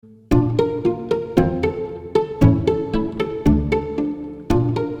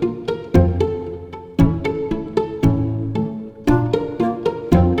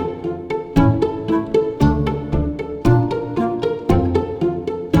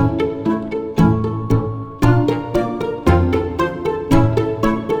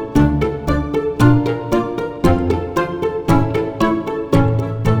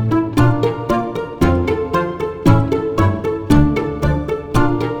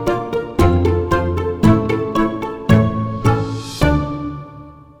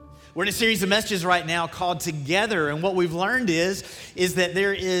We're in a series of messages right now called Together, and what we've learned is that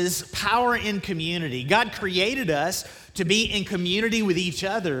there is power in community. God created us to be in community with each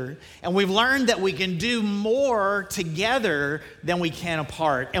other, and we've learned that we can do more together than we can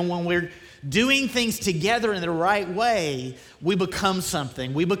apart. And when we're doing things together in the right way, we become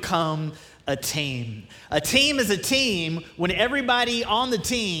something. We become a team. A team is a team when everybody on the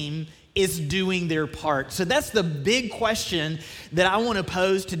team is doing their part. So that's the big question that I want to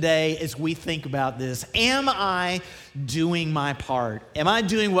pose today as we think about this. Am I doing my part? Am I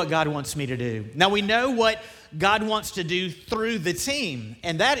doing what God wants me to do? Now we know what God wants to do through the team,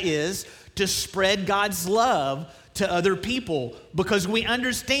 and that is to spread God's love to other people, because we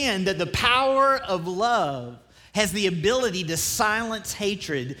understand that the power of love has the ability to silence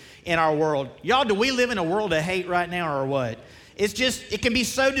hatred in our world. Y'all, do we live in a world of hate right now or what? It can be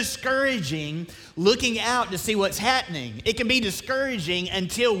so discouraging looking out to see what's happening. It can be discouraging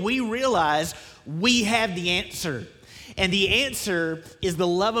until we realize we have the answer. And the answer is the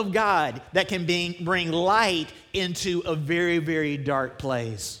love of God that can bring light into a very, very dark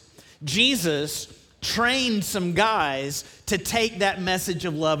place. Jesus trained some guys to take that message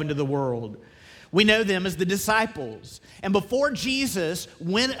of love into the world. We know them as the disciples. And before Jesus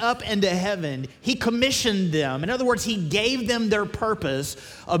went up into heaven, he commissioned them. In other words, he gave them their purpose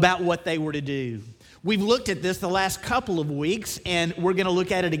about what they were to do. We've looked at this the last couple of weeks, and we're going to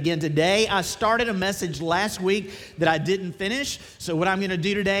look at it again today. I started a message last week that I didn't finish. So what I'm going to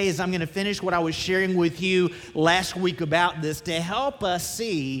do today is I'm going to finish what I was sharing with you last week about this to help us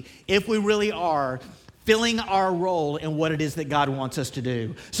see if we really are filling our role in what it is that God wants us to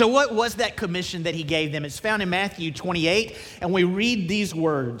do. So what was that commission that he gave them? It's found in Matthew 28, and we read these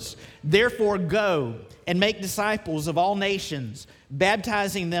words: "Therefore go and make disciples of all nations,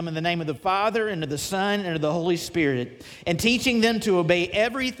 baptizing them in the name of the Father, and of the Son, and of the Holy Spirit, and teaching them to obey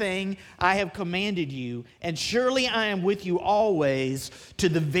everything I have commanded you. And surely I am with you always to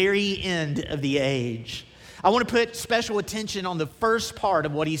the very end of the age." I want to put special attention on the first part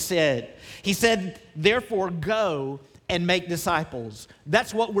of what he said. He said, therefore, go and make disciples.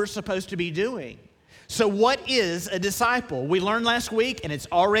 That's what we're supposed to be doing. So what is a disciple? We learned last week, and it's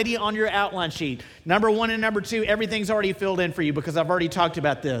already on your outline sheet. Number 1 and number 2, everything's already filled in for you because I've already talked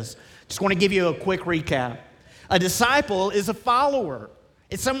about this. Just want to give you a quick recap. A disciple is a follower.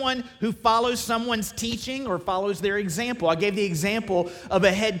 It's someone who follows someone's teaching or follows their example. I gave the example of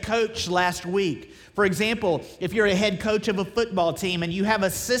a head coach last week. For example, if you're a head coach of a football team and you have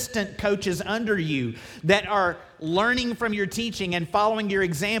assistant coaches under you that are learning from your teaching and following your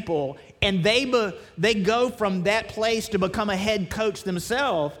example, and they go from that place to become a head coach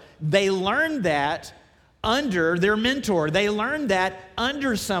themselves, they learn that under their mentor. They learned that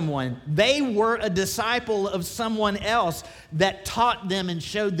under someone. They were a disciple of someone else that taught them and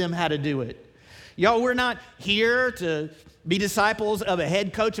showed them how to do it. Y'all, we're not here to be disciples of a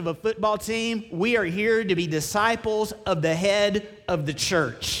head coach of a football team. We are here to be disciples of the head of the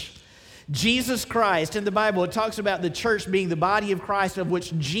church. Jesus Christ, in the Bible, it talks about the church being the body of Christ, of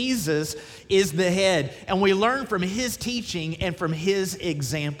which Jesus is the head. And we learn from his teaching and from his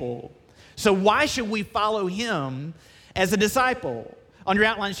example. So why should we follow him as a disciple? On your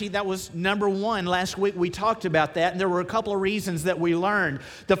outline sheet, that was number 1. Last week we talked about that, and there were a couple of reasons that we learned.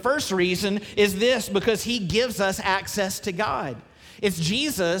 The first reason is this: because he gives us access to God. It's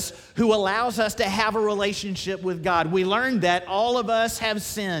Jesus who allows us to have a relationship with God. We learned that all of us have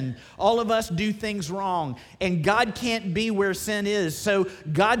sinned. All of us do things wrong, and God can't be where sin is. So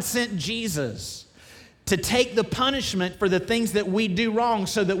God sent Jesus to take the punishment for the things that we do wrong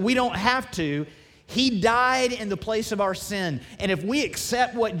so that we don't have to. He died in the place of our sin. And if we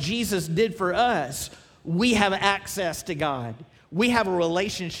accept what Jesus did for us, we have access to God. We have a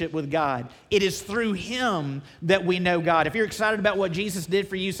relationship with God. It is through him that we know God. If you're excited about what Jesus did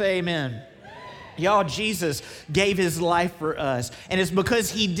for you, say amen. Y'all, Jesus gave his life for us. And it's because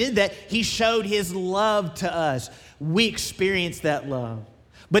he did that, he showed his love to us. We experienced that love.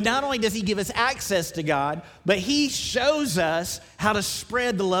 But not only does he give us access to God, but he shows us how to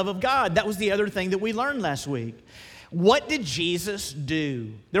spread the love of God. That was the other thing that we learned last week. What did Jesus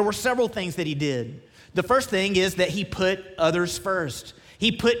do? There were several things that he did. The first thing is that he put others first.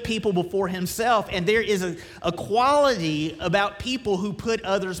 He put people before himself, and there is a quality about people who put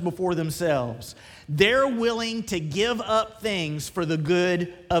others before themselves. They're willing to give up things for the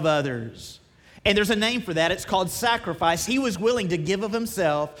good of others. And there's a name for that. It's called sacrifice. He was willing to give of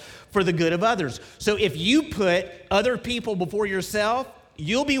himself for the good of others. So if you put other people before yourself,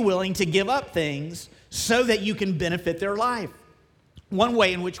 you'll be willing to give up things so that you can benefit their life. One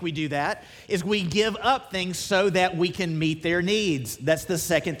way in which we do that is we give up things so that we can meet their needs. That's the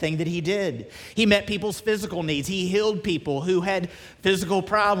second thing that he did. He met people's physical needs. He healed people who had physical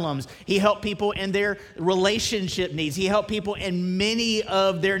problems. He helped people in their relationship needs. He helped people in many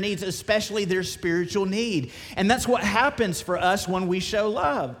of their needs, especially their spiritual need. And that's what happens for us when we show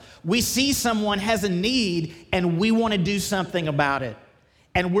love. We see someone has a need and we want to do something about it.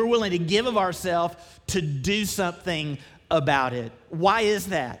 And we're willing to give of ourselves to do something about it. Why is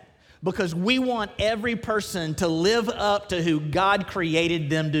that? Because we want every person to live up to who God created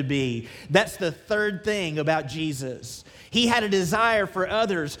them to be. That's the third thing about Jesus. He had a desire for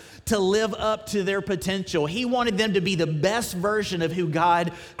others to live up to their potential. He wanted them to be the best version of who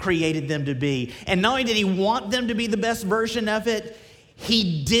God created them to be. And not only did he want them to be the best version of it,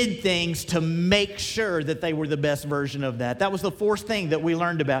 he did things to make sure that they were the best version of that. That was the fourth thing that we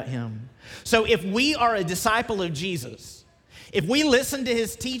learned about him. So if we are a disciple of Jesus, if we listen to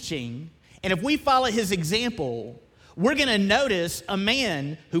his teaching, and if we follow his example, we're going to notice a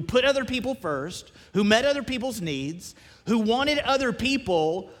man who put other people first, who met other people's needs, who wanted other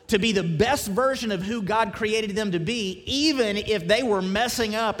people to be the best version of who God created them to be, even if they were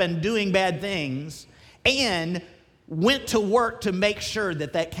messing up and doing bad things, and went to work to make sure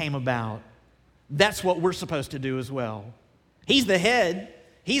that that came about. That's what we're supposed to do as well. He's the head.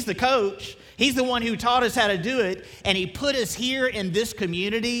 He's the coach. He's the one who taught us how to do it, and he put us here in this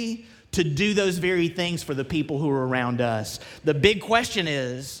community to do those very things for the people who are around us. The big question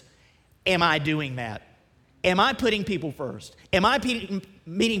is, am I doing that? Am I putting people first? Am I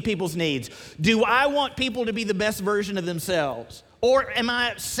meeting people's needs? Do I want people to be the best version of themselves? Or am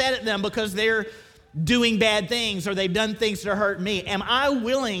I upset at them because they're doing bad things or they've done things to hurt me? Am I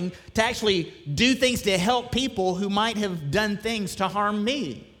willing to actually do things to help people who might have done things to harm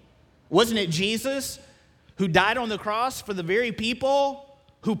me? Wasn't it Jesus who died on the cross for the very people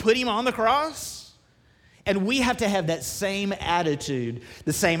who put him on the cross? And we have to have that same attitude,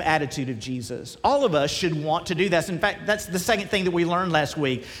 the same attitude of Jesus. All of us should want to do this. In fact, that's the second thing that we learned last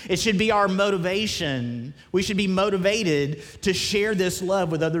week. It should be our motivation. We should be motivated to share this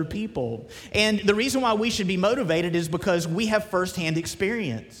love with other people. And the reason why we should be motivated is because we have firsthand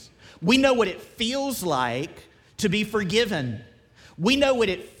experience. We know what it feels like to be forgiven. We know what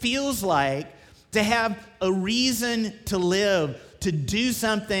it feels like to have a reason to live, to do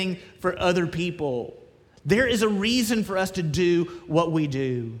something for other people. There is a reason for us to do what we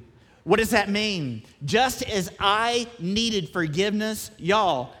do. What does that mean? Just as I needed forgiveness,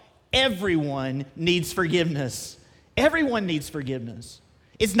 y'all, everyone needs forgiveness. Everyone needs forgiveness.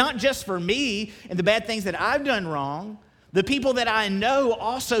 It's not just for me and the bad things that I've done wrong. The people that I know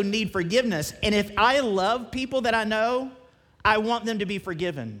also need forgiveness. And if I love people that I know, I want them to be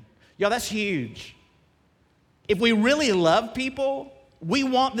forgiven. Y'all, that's huge. If we really love people, we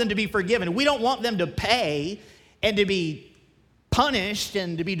want them to be forgiven. We don't want them to pay and to be punished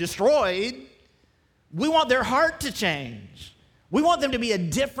and to be destroyed. We want their heart to change. We want them to be a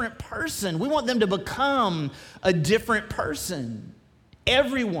different person. We want them to become a different person.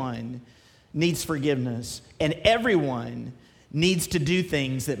 Everyone needs forgiveness, and everyone needs to do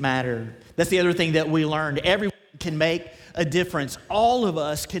things that matter. That's the other thing that we learned. Everyone can make a difference. All of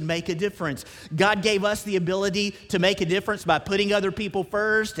us can make a difference. God gave us the ability to make a difference by putting other people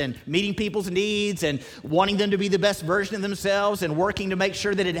first and meeting people's needs and wanting them to be the best version of themselves and working to make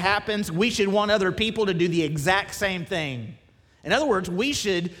sure that it happens. We should want other people to do the exact same thing. In other words, we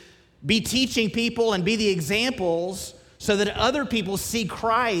should be teaching people and be the examples so that other people see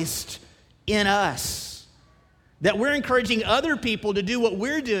Christ in us. That we're encouraging other people to do what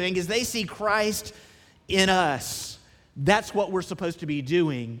we're doing as they see Christ in us. That's what we're supposed to be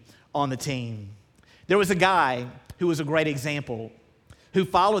doing on the team. There was a guy who was a great example, who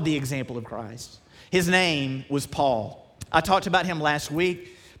followed the example of Christ. His name was Paul. I talked about him last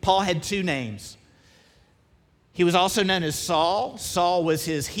week. Paul had two names. He was also known as Saul. Saul was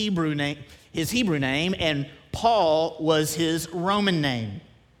his Hebrew name, and Paul was his Roman name.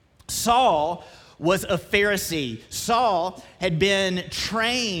 Saul was a Pharisee. Saul had been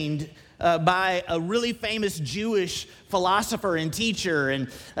trained by a really famous Jewish philosopher and teacher, and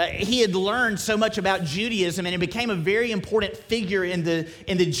he had learned so much about Judaism, and it became a very important figure in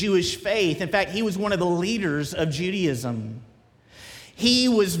the Jewish faith. In fact, he was one of the leaders of Judaism. He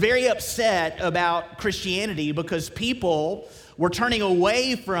was very upset about Christianity because people were turning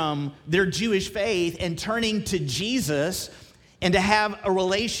away from their Jewish faith and turning to Jesus and to have a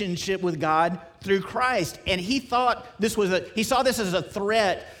relationship with God through Christ. And he thought he saw this as a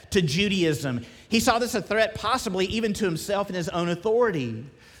threat to Judaism. He saw this a threat possibly even to himself and his own authority.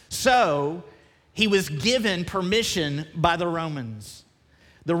 So he was given permission by the Romans.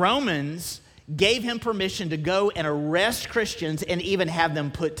 The Romans gave him permission to go and arrest Christians and even have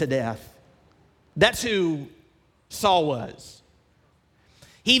them put to death. That's who Saul was.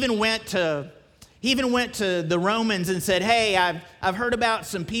 He even went to the Romans and said, hey, I've heard about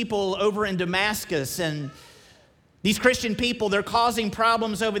some people over in Damascus, and these Christian people, they're causing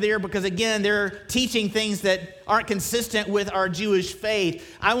problems over there because, again, they're teaching things that aren't consistent with our Jewish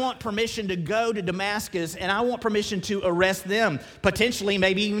faith. I want permission to go to Damascus, and I want permission to arrest them, potentially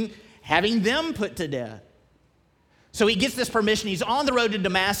maybe even having them put to death. So he gets this permission. He's on the road to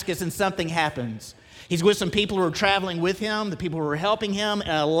Damascus, and something happens. He's with some people who are traveling with him, the people who are helping him,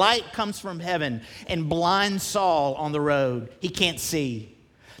 and a light comes from heaven and blinds Saul on the road. He can't see.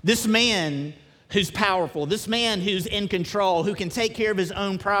 This man who's powerful, this man who's in control, who can take care of his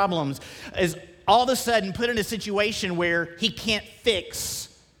own problems, is all of a sudden put in a situation where he can't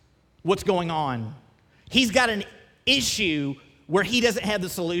fix what's going on. He's got an issue where he doesn't have the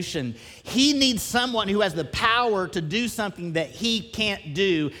solution. He needs someone who has the power to do something that he can't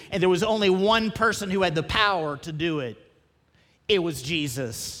do, and there was only one person who had the power to do it. It was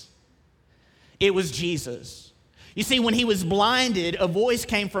Jesus. It was Jesus. You see, when he was blinded, a voice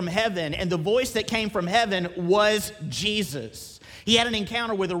came from heaven, and the voice that came from heaven was Jesus. He had an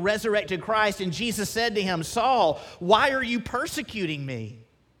encounter with a resurrected Christ, and Jesus said to him, Saul, why are you persecuting me?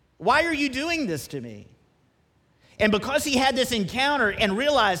 Why are you doing this to me? And because he had this encounter and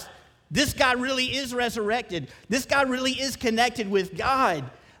realized this guy really is resurrected, this guy really is connected with God,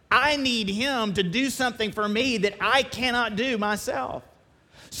 I need him to do something for me that I cannot do myself.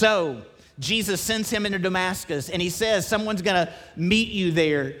 So Jesus sends him into Damascus, and he says, someone's going to meet you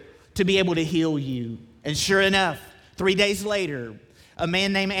there to be able to heal you. And sure enough, 3 days later, a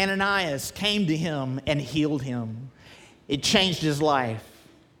man named Ananias came to him and healed him. It changed his life.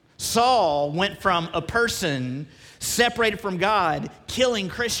 Saul went from a person separated from God, killing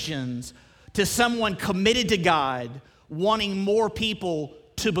Christians, to someone committed to God, wanting more people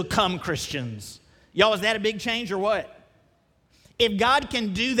to become Christians. Y'all, is that a big change or what? If God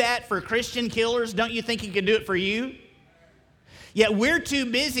can do that for Christian killers, don't you think he can do it for you? Yet we're too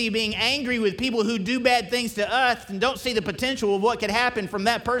busy being angry with people who do bad things to us and don't see the potential of what could happen from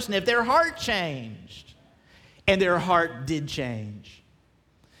that person if their heart changed. And their heart did change.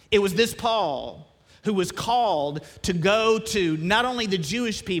 It was this Paul who was called to go to not only the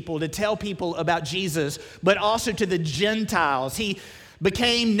Jewish people to tell people about Jesus, but also to the Gentiles. He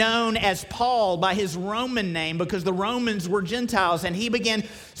became known as Paul by his Roman name because the Romans were Gentiles, and he began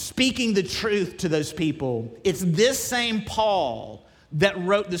speaking the truth to those people. It's this same Paul that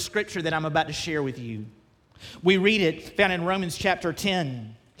wrote the scripture that I'm about to share with you. We read it found in Romans chapter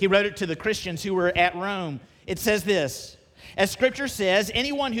 10. He wrote it to the Christians who were at Rome. It says this, as scripture says,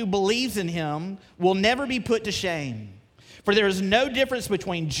 anyone who believes in him will never be put to shame. For there is no difference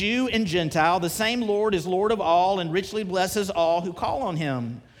between Jew and Gentile. The same Lord is Lord of all and richly blesses all who call on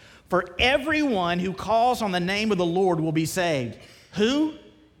him. For everyone who calls on the name of the Lord will be saved. Who?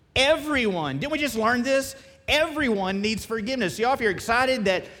 Everyone. Didn't we just learn this? Everyone needs forgiveness. Y'all, if you're excited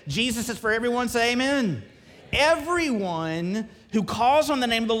that Jesus is for everyone, say amen. Everyone who calls on the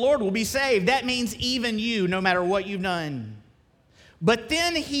name of the Lord will be saved. That means even you, no matter what you've done. But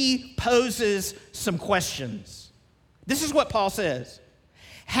then he poses some questions. This is what Paul says.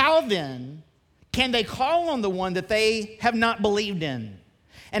 How then can they call on the one that they have not believed in?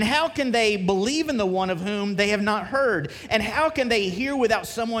 And how can they believe in the one of whom they have not heard? And how can they hear without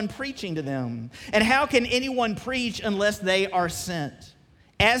someone preaching to them? And how can anyone preach unless they are sent?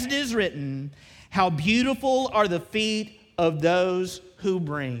 As it is written, how beautiful are the feet of those who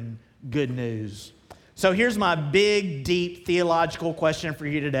bring good news. So here's my big, deep theological question for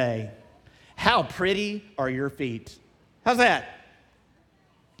you today. How pretty are your feet? How's that?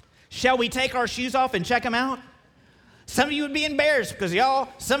 Shall we take our shoes off and check them out? Some of you would be embarrassed because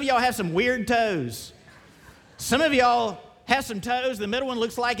some of y'all have some weird toes. Some of y'all have some toes. The middle one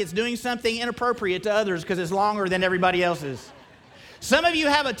looks like it's doing something inappropriate to others because it's longer than everybody else's. Some of you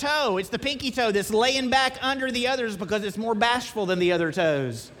have a toe. It's the pinky toe that's laying back under the others because it's more bashful than the other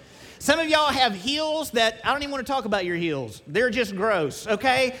toes. Some of y'all have heels that, I don't even want to talk about your heels. They're just gross,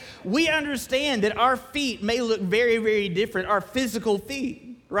 okay? We understand that our feet may look very, very different, our physical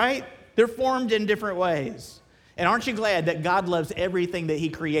feet, right? They're formed in different ways. And aren't you glad that God loves everything that he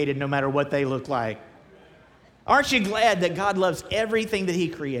created, no matter what they look like? Aren't you glad that God loves everything that he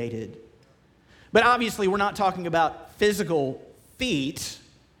created? But obviously, we're not talking about physical feet.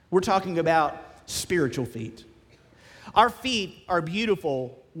 We're talking about spiritual feet. Our feet are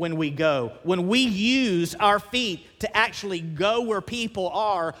beautiful when we go. When we use our feet to actually go where people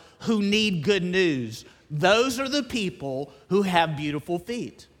are who need good news. Those are the people who have beautiful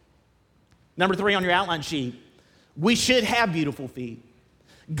feet. Number 3 on your outline sheet, we should have beautiful feet.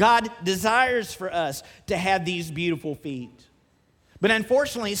 God desires for us to have these beautiful feet. But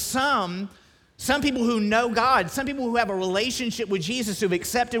unfortunately, some people who know God, some people who have a relationship with Jesus, who've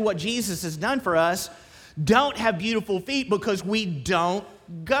accepted what Jesus has done for us, don't have beautiful feet because we don't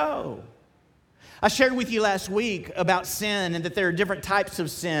go. I shared with you last week about sin and that there are different types of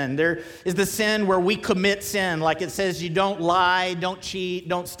sin. There is the sin where we commit sin, like it says you don't lie, don't cheat,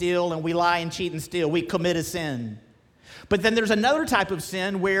 don't steal, and we lie and cheat and steal. We commit a sin. But then there's another type of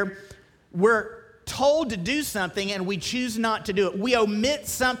sin where we're told to do something and we choose not to do it. We omit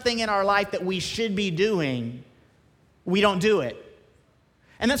something in our life that we should be doing. We don't do it.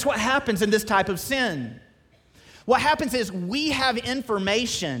 And that's what happens in this type of sin. What happens is we have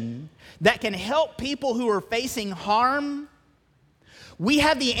information that can help people who are facing harm. We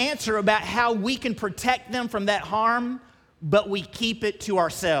have the answer about how we can protect them from that harm, but we keep it to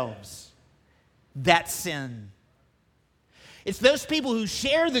ourselves. That's sin. It's those people who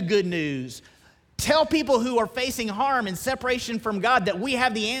share the good news, tell people who are facing harm and separation from God that we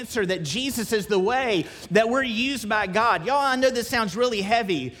have the answer, that Jesus is the way, that we're used by God. Y'all, I know this sounds really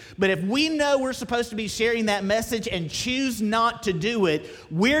heavy, but if we know we're supposed to be sharing that message and choose not to do it,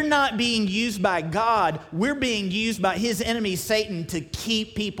 we're not being used by God. We're being used by his enemy, Satan, to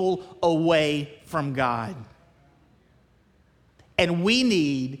keep people away from God. And we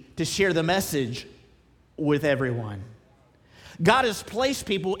need to share the message with everyone. God has placed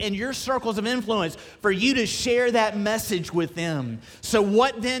people in your circles of influence for you to share that message with them. So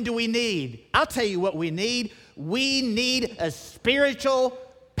what then do we need? I'll tell you what we need. We need a spiritual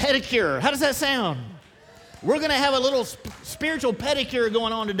pedicure. How does that sound? We're going to have a little spiritual pedicure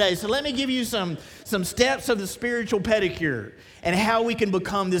going on today. So let me give you some steps of the spiritual pedicure and how we can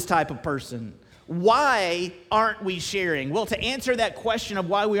become this type of person. Why aren't we sharing? Well, to answer that question of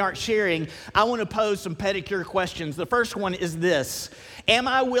why we aren't sharing, I want to pose some pedicure questions. The first one is this: am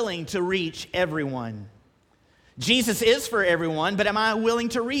I willing to reach everyone? Jesus is for everyone, but am I willing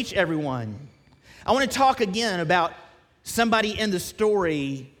to reach everyone? I want to talk again about somebody in the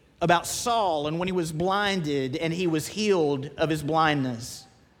story about Saul and when he was blinded and he was healed of his blindness.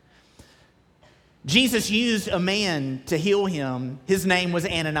 Jesus used a man to heal him. His name was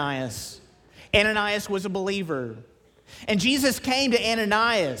Ananias. Ananias was a believer. And Jesus came to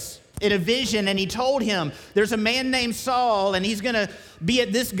Ananias in a vision and he told him, there's a man named Saul and he's going to be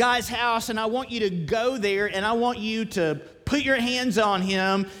at this guy's house and I want you to go there and I want you to put your hands on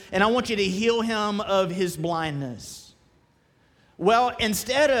him and I want you to heal him of his blindness. Well,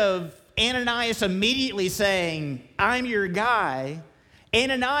 instead of Ananias immediately saying, I'm your guy,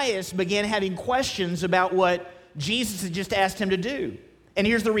 Ananias began having questions about what Jesus had just asked him to do. And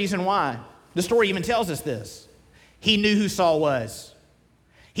here's the reason why. The story even tells us this. He knew who Saul was.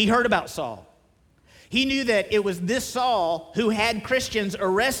 He heard about Saul. He knew that it was this Saul who had Christians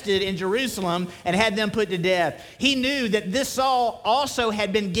arrested in Jerusalem and had them put to death. He knew that this Saul also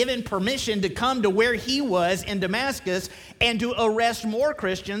had been given permission to come to where he was in Damascus and to arrest more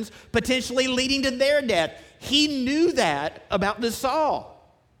Christians, potentially leading to their death. He knew that about this Saul.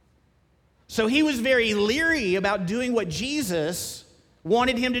 So he was very leery about doing what Jesus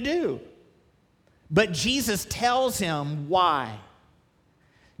wanted him to do. But Jesus tells him why.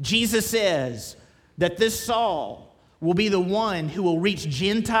 Jesus says that this Saul will be the one who will reach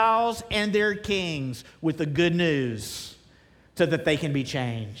Gentiles and their kings with the good news so that they can be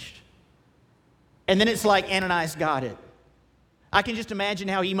changed. And then it's like Ananias got it. I can just imagine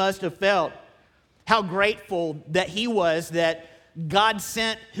how he must have felt, how grateful that he was that God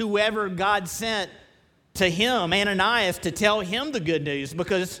sent whoever God sent to him, Ananias, to tell him the good news,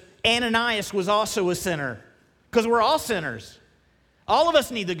 because Ananias was also a sinner, because we're all sinners. All of us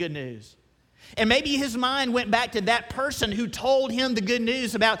need the good news. And maybe his mind went back to that person who told him the good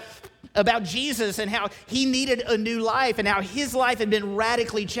news about Jesus and how he needed a new life and how his life had been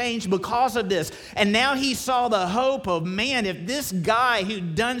radically changed because of this. And now he saw the hope of, man, if this guy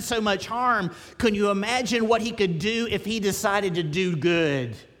who'd done so much harm, can you imagine what he could do if he decided to do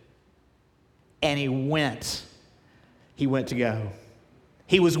good? And he went to go.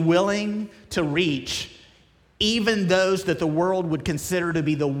 He was willing to reach even those that the world would consider to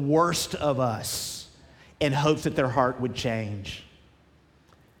be the worst of us in hopes that their heart would change.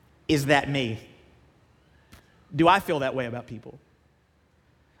 Is that me? Do I feel that way about people?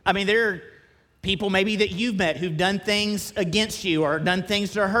 I mean, there are people maybe that you've met who've done things against you or done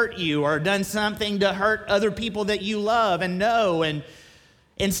things to hurt you or done something to hurt other people that you love and know, and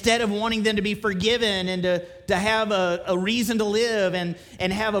Instead of wanting them to be forgiven and to have a reason to live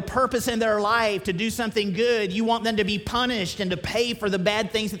and have a purpose in their life, to do something good, you want them to be punished and to pay for the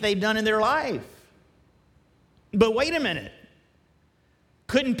bad things that they've done in their life. But wait a minute.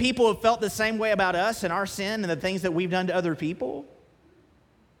 Couldn't people have felt the same way about us and our sin and the things that we've done to other people?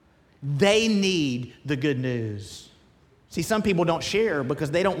 They need the good news. See, some people don't share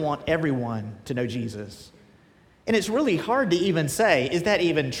because they don't want everyone to know Jesus. And it's really hard to even say, is that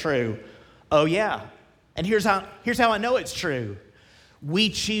even true? Oh, yeah. And here's how I know it's true. We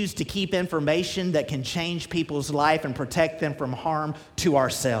choose to keep information that can change people's life and protect them from harm to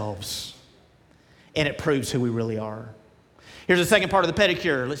ourselves. And it proves who we really are. Here's the second part of the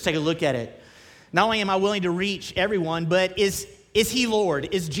pedicure. Let's take a look at it. Not only am I willing to reach everyone, but is he Lord?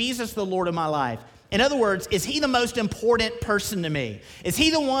 Is Jesus the Lord of my life? In other words, is he the most important person to me? Is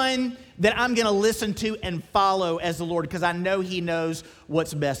he the one that I'm going to listen to and follow as the Lord because I know he knows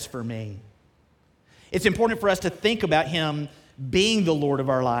what's best for me? It's important for us to think about him being the Lord of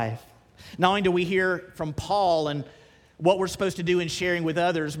our life. Not only do we hear from Paul and what we're supposed to do in sharing with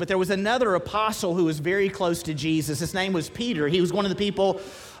others, but there was another apostle who was very close to Jesus. His name was Peter. He was one of the people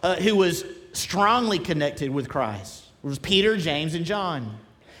who was strongly connected with Christ. It was Peter, James, and John.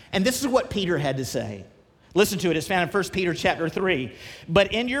 And this is what Peter had to say. Listen to it. It's found in 1 Peter chapter 3.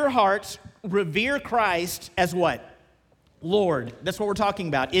 But in your hearts, revere Christ as what? Lord. That's what we're talking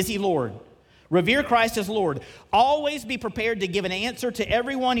about. Is he Lord? Revere Christ as Lord. Always be prepared to give an answer to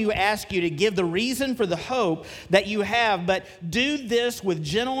everyone who asks you to give the reason for the hope that you have, but do this with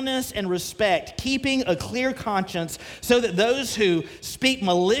gentleness and respect, keeping a clear conscience, so that those who speak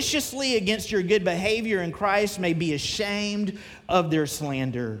maliciously against your good behavior in Christ may be ashamed of their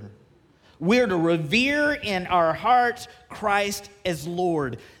slander. We're to revere in our hearts Christ as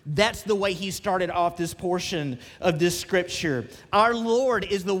Lord. That's the way he started off this portion of this scripture. Our Lord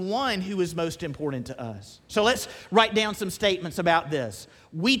is the one who is most important to us. So let's write down some statements about this.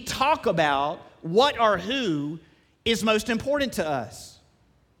 We talk about what or who is most important to us.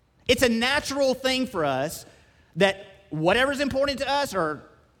 It's a natural thing for us that whatever's important to us or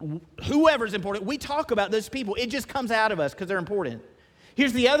whoever's important, we talk about those people. It just comes out of us because they're important.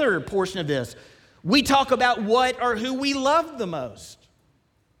 Here's the other portion of this. We talk about what or who we love the most.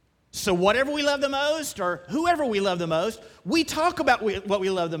 So whatever we love the most or whoever we love the most, we talk about what we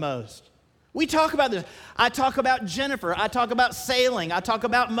love the most. We talk about this. I talk about Jennifer. I talk about sailing. I talk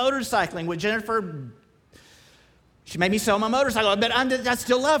about motorcycling with Jennifer. She made me sell my motorcycle, but I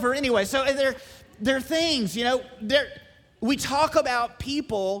still love her anyway. So there are things, we talk about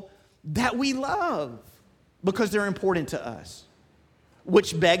people that we love because they're important to us.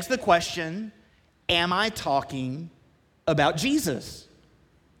 Which begs the question, am I talking about Jesus?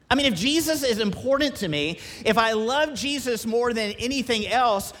 I mean, if Jesus is important to me, if I love Jesus more than anything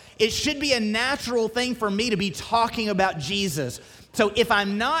else, it should be a natural thing for me to be talking about Jesus. So if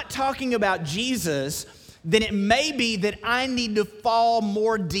I'm not talking about Jesus, then it may be that I need to fall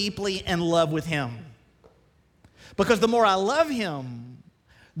more deeply in love with him. Because the more I love him,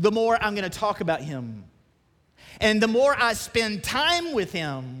 the more I'm going to talk about him. And the more I spend time with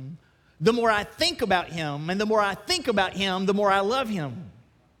him, the more I think about him. And the more I think about him, the more I love him.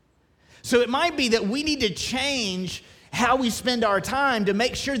 So it might be that we need to change how we spend our time to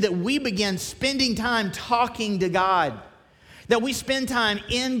make sure that we begin spending time talking to God. That we spend time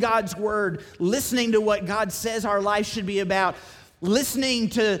in God's word, listening to what God says our life should be about, listening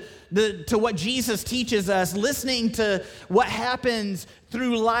to what Jesus teaches us, listening to what happens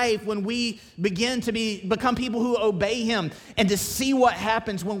through life when we begin to become people who obey him, and to see what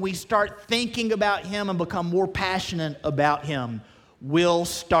happens when we start thinking about him and become more passionate about him. We'll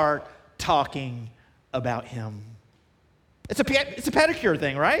start talking about him. It's a pedicure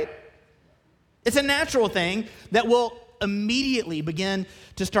thing, right? It's a natural thing that will immediately begin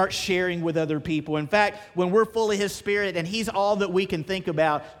to start sharing with other people. In fact, when we're full of his spirit and he's all that we can think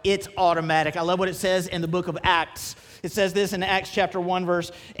about, it's automatic. I love what it says in the book of Acts. It says this in Acts chapter 1,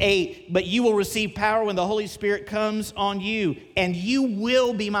 verse 8, "But you will receive power when the Holy Spirit comes on you, and you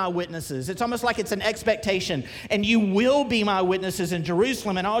will be my witnesses." It's almost like it's an expectation. "And you will be my witnesses in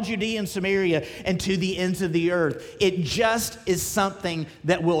Jerusalem and all Judea and Samaria and to the ends of the earth." It just is something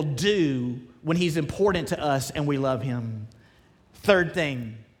that we'll do when he's important to us and we love him. Third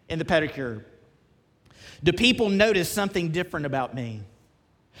thing in the pedicure. Do people notice something different about me?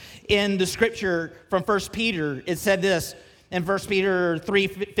 In the scripture from 1 Peter, it said this in 1 Peter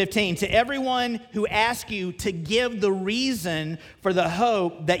 3:15, "To everyone who asks you to give the reason for the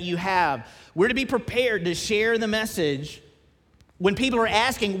hope that you have." We're to be prepared to share the message when people are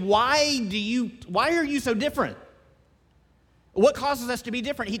asking, why are you so different? What causes us to be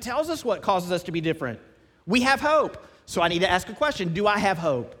different? He tells us what causes us to be different. We have hope. So I need to ask a question. Do I have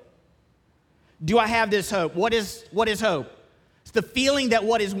hope? Do I have this hope? What is hope? It's the feeling that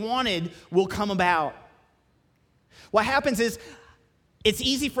what is wanted will come about. What happens is it's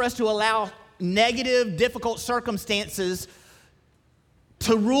easy for us to allow negative, difficult circumstances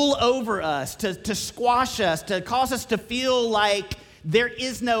to rule over us, to squash us, to cause us to feel like there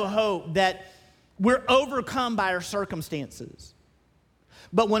is no hope, that we're overcome by our circumstances.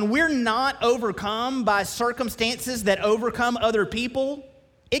 But when we're not overcome by circumstances that overcome other people,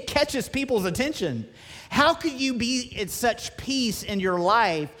 it catches people's attention. How could you be at such peace in your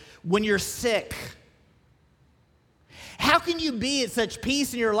life when you're sick? How can you be at such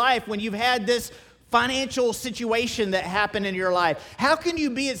peace in your life when you've had this financial situation that happened in your life? How can you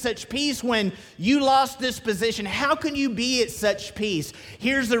be at such peace when you lost this position? How can you be at such peace?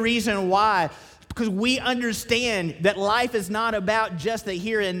 Here's the reason why. Because we understand that life is not about just the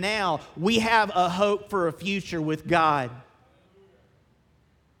here and now. We have a hope for a future with God.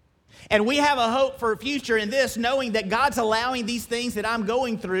 And we have a hope for a future in this, knowing that God's allowing these things that I'm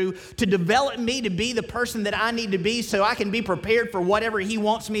going through to develop me to be the person that I need to be so I can be prepared for whatever He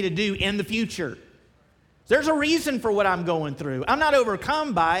wants me to do in the future. There's a reason for what I'm going through. I'm not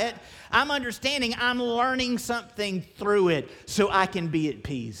overcome by it. I'm understanding I'm learning something through it so I can be at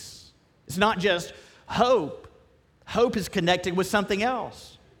peace. It's not just hope. Hope is connected with something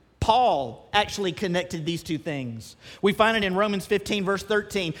else. Paul actually connected these two things. We find it in Romans 15, verse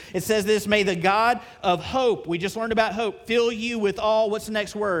 13. It says this, may the God of hope, we just learned about hope, fill you with all, what's the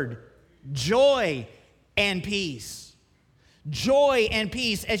next word? Joy and peace. Joy and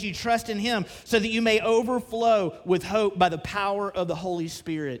peace as you trust in Him, so that you may overflow with hope by the power of the Holy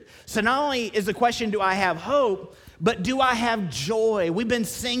Spirit. So not only is the question, do I have hope, but do I have joy? We've been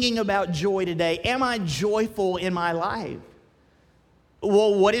singing about joy today. Am I joyful in my life?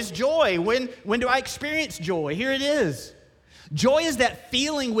 Well, what is joy? When do I experience joy? Here it is. Joy is that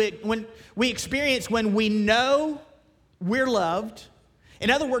feeling when we experience when we know we're loved. In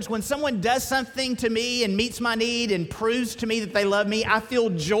other words, when someone does something to me and meets my need and proves to me that they love me, I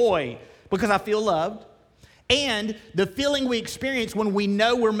feel joy because I feel loved. And the feeling we experience when we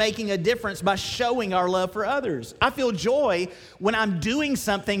know we're making a difference by showing our love for others. I feel joy when I'm doing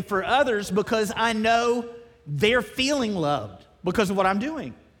something for others because I know they're feeling loved because of what I'm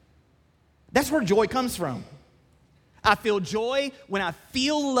doing. That's where joy comes from. I feel joy when I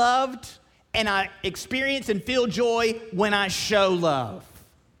feel loved, and I experience and feel joy when I show love.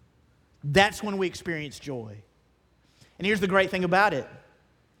 That's when we experience joy. And here's the great thing about it.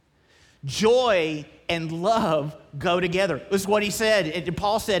 Joy and love go together. This is what he said.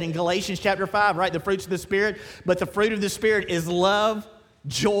 Paul said in Galatians chapter 5, right? The fruits of the Spirit. But the fruit of the Spirit is love,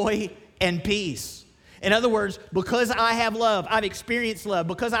 joy, and peace. In other words, because I have love, I've experienced love.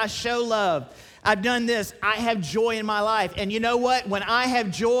 Because I show love, I've done this, I have joy in my life. And you know what? When I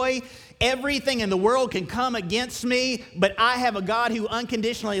have joy, everything in the world can come against me, but I have a God who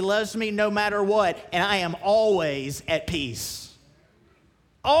unconditionally loves me no matter what, and I am always at peace.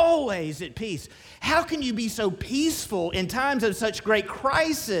 Always at peace. How can you be so peaceful in times of such great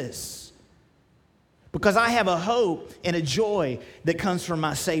crisis? Because I have a hope and a joy that comes from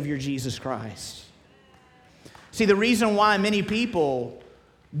my Savior, Jesus Christ. See, the reason why many people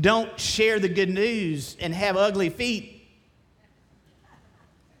don't share the good news and have ugly feet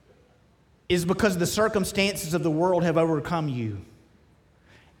is because the circumstances of the world have overcome you,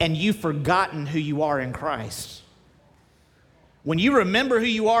 and you've forgotten who you are in Christ. When you remember who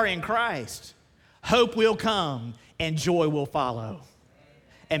you are in Christ, hope will come and joy will follow.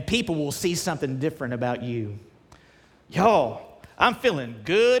 And people will see something different about you. Y'all, I'm feeling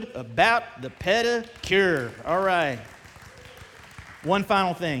good about the pedicure. All right. One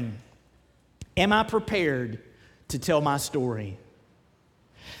final thing. Am I prepared to tell my story?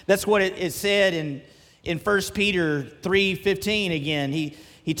 That's what it said in 1 Peter 3:15 again.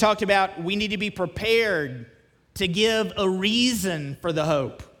 He talked about we need to be prepared to give a reason for the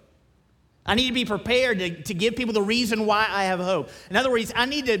hope. I need to be prepared to give people the reason why I have hope. In other words, I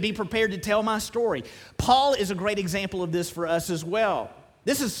need to be prepared to tell my story. Paul is a great example of this for us as well.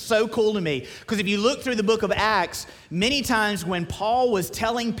 This is so cool to me, because if you look through the book of Acts, many times when Paul was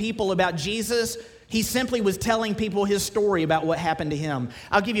telling people about Jesus, he simply was telling people his story about what happened to him.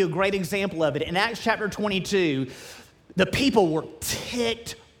 I'll give you a great example of it. In Acts chapter 22, the people were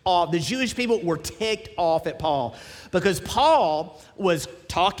ticked off. The Jewish people were ticked off at Paul because Paul was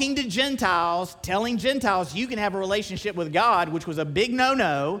talking to Gentiles, telling Gentiles you can have a relationship with God, which was a big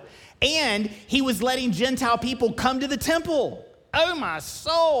no-no, and he was letting Gentile people come to the temple. Oh, my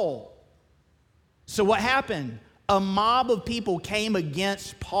soul. So what happened? a mob of people came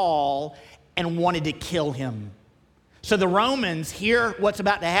against Paul and wanted to kill him. So the Romans hear what's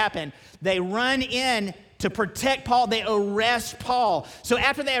about to happen. They run in to protect Paul. They arrest Paul. So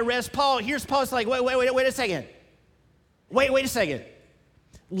after they arrest Paul, here's Paul's like, wait a second. Wait a second.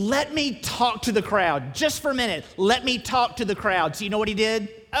 Let me talk to the crowd. Just for a minute, let me talk to the crowd. So you know what he did?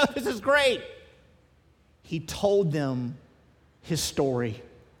 Oh, this is great. He told them his story.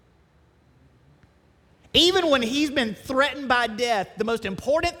 Even when he's been threatened by death, the most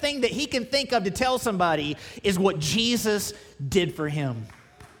important thing that he can think of to tell somebody is what Jesus did for him.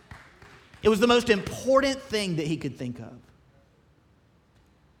 It was the most important thing that he could think of.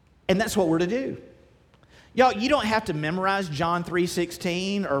 And that's what we're to do. Y'all, you don't have to memorize John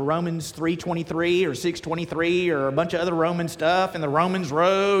 3:16 or Romans 3:23 or 6:23 or a bunch of other Roman stuff and the Romans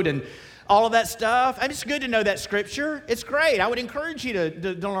Road and all of that stuff. And it's good to know that scripture. It's great. I would encourage you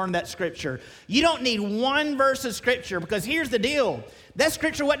to learn that scripture. You don't need one verse of scripture because here's the deal. That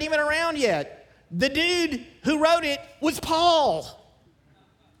scripture wasn't even around yet. The dude who wrote it was Paul.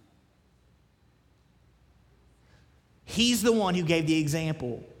 He's the one who gave the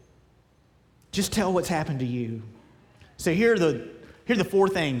example. Just tell what's happened to you. So here are the four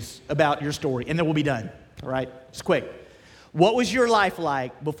things about your story, and then we'll be done. All right? It's quick. What was your life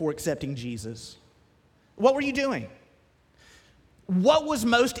like before accepting Jesus? What were you doing? What was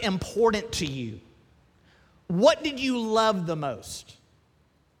most important to you? What did you love the most?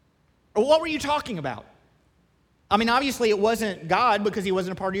 Or what were you talking about? I mean, obviously it wasn't God because he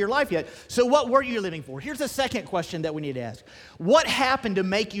wasn't a part of your life yet. So what were you living for? Here's the second question that we need to ask. What happened to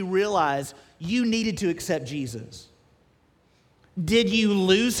make you realize you needed to accept Jesus? Did you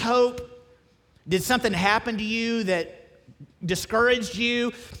lose hope? Did something happen to you that discouraged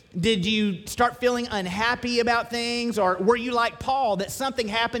you? Did you start feeling unhappy about things? Or were you like Paul, that something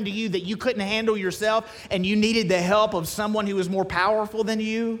happened to you that you couldn't handle yourself and you needed the help of someone who was more powerful than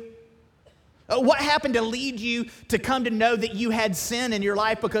you? What happened to lead you to come to know that you had sin in your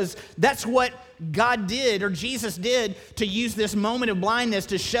life? Because that's what God did, or Jesus did, to use this moment of blindness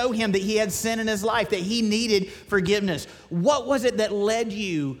to show him that he had sin in his life, that he needed forgiveness. What was it that led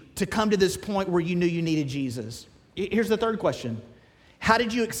you to come to this point where you knew you needed Jesus? Here's the third question. How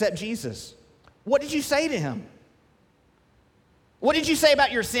did you accept Jesus? What did you say to him? What did you say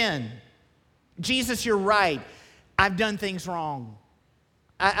about your sin? Jesus, you're right. I've done things wrong.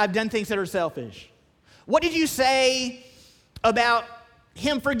 I've done things that are selfish. What did you say about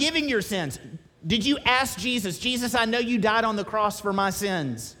him forgiving your sins? Did you ask Jesus, Jesus, I know you died on the cross for my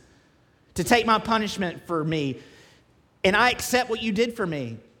sins, to take my punishment for me, and I accept what you did for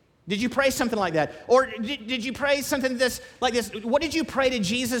me? Did you pray something like that? Or did you pray something like this? What did you pray to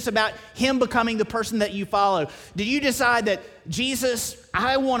Jesus about him becoming the person that you follow? Did you decide that, Jesus,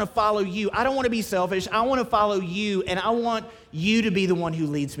 I want to follow you. I don't want to be selfish. I want to follow you, and I want you to be the one who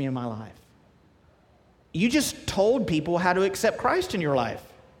leads me in my life? You just told people how to accept Christ in your life.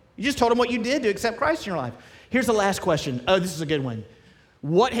 You just told them what you did to accept Christ in your life. Here's the last question. Oh, this is a good one.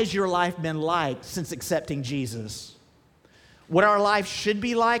 What has your life been like since accepting Jesus? What our life should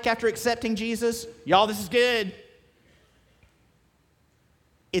be like after accepting Jesus? Y'all, this is good.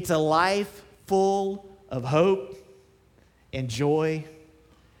 It's a life full of hope and joy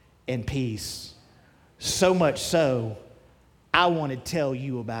and peace. So much so, I want to tell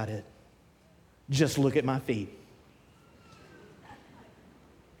you about it. Just look at my feet.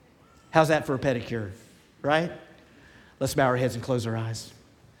 How's that for a pedicure, right? Let's bow our heads and close our eyes.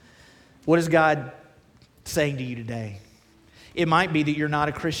 What is God saying to you today? It might be that you're not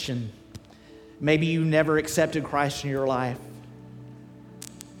a Christian. Maybe you never accepted Christ in your life.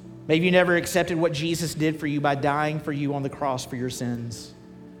 Maybe you never accepted what Jesus did for you by dying for you on the cross for your sins.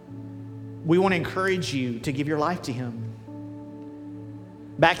 We want to encourage you to give your life to him.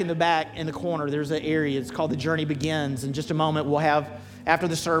 Back in the corner, there's an area. It's called The Journey Begins. In just a moment, after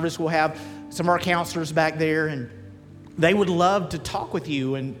the service, we'll have some of our counselors back there, and they would love to talk with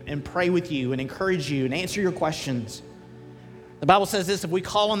you and pray with you and encourage you and answer your questions. The Bible says this: if we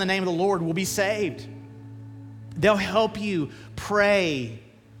call on the name of the Lord, we'll be saved. They'll help you pray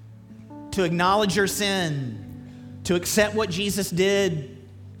to acknowledge your sin, to accept what Jesus did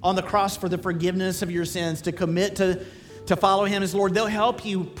on the cross for the forgiveness of your sins, to commit to follow him as Lord. They'll help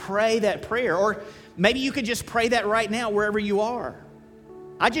you pray that prayer. Or maybe you could just pray that right now wherever you are.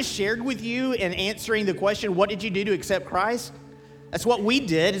 I just shared with you in answering the question, what did you do to accept Christ? That's what we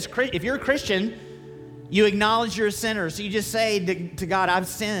did. If you're a Christian, you acknowledge you're a sinner. So you just say to God, I've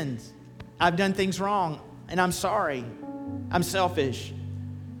sinned. I've done things wrong, and I'm sorry. I'm selfish.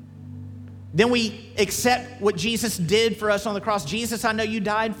 Then we accept what Jesus did for us on the cross. Jesus, I know you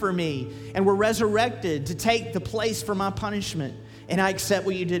died for me and were resurrected to take the place for my punishment. And I accept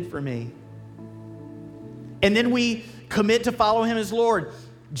what you did for me. And then we commit to follow him as Lord.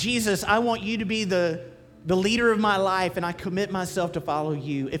 Jesus, I want you to be the leader of my life, and I commit myself to follow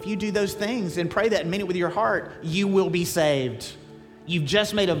you. If you do those things and pray that and mean it with your heart, you will be saved. You've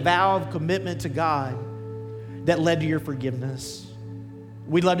just made a vow of commitment to God that led to your forgiveness.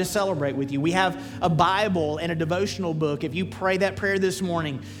 We'd love to celebrate with you. We have a Bible and a devotional book. If you pray that prayer this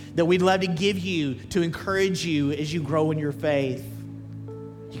morning, that we'd love to give you to encourage you as you grow in your faith.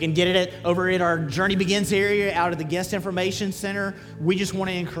 You can get it over at our Journey Begins area out at the Guest Information Center. We just want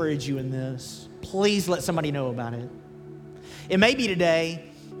to encourage you in this. Please let somebody know about it. It may be today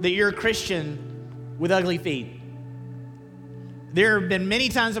that you're a Christian with ugly feet. There have been many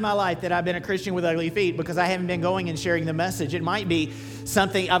times in my life that I've been a Christian with ugly feet because I haven't been going and sharing the message. It might be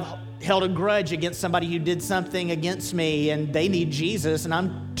something I've held a grudge against somebody who did something against me and they need Jesus, and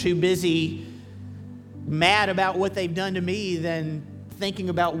I'm too busy mad about what they've done to me than thinking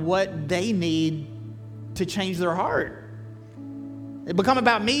about what they need to change their heart. It become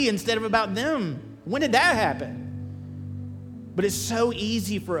about me instead of about them. When did that happen? But it's so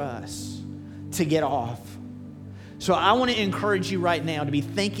easy for us to get off. So I want to encourage you right now to be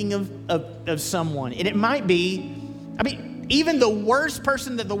thinking of someone. And it might be, even the worst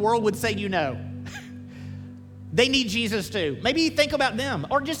person that the world would say you know. They need Jesus too. Maybe think about them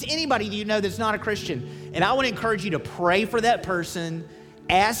or just anybody you know that's not a Christian. And I want to encourage you to pray for that person.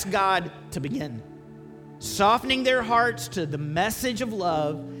 Ask God to begin softening their hearts to the message of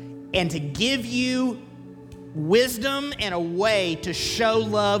love and to give you wisdom and a way to show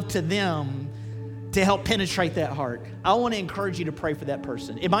love to them to help penetrate that heart. I want to encourage you to pray for that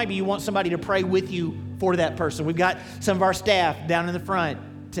person. It might be you want somebody to pray with you for that person. We've got some of our staff down in the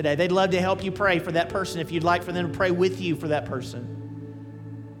front today. They'd love to help you pray for that person if you'd like for them to pray with you for that person.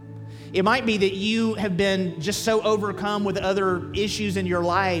 It might be that you have been just so overcome with other issues in your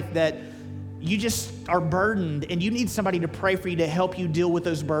life that you just are burdened and you need somebody to pray for you to help you deal with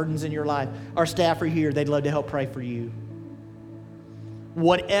those burdens in your life. Our staff are here. They'd love to help pray for you.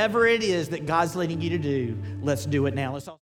 Whatever it is that God's leading you to do, let's do it now. Let's all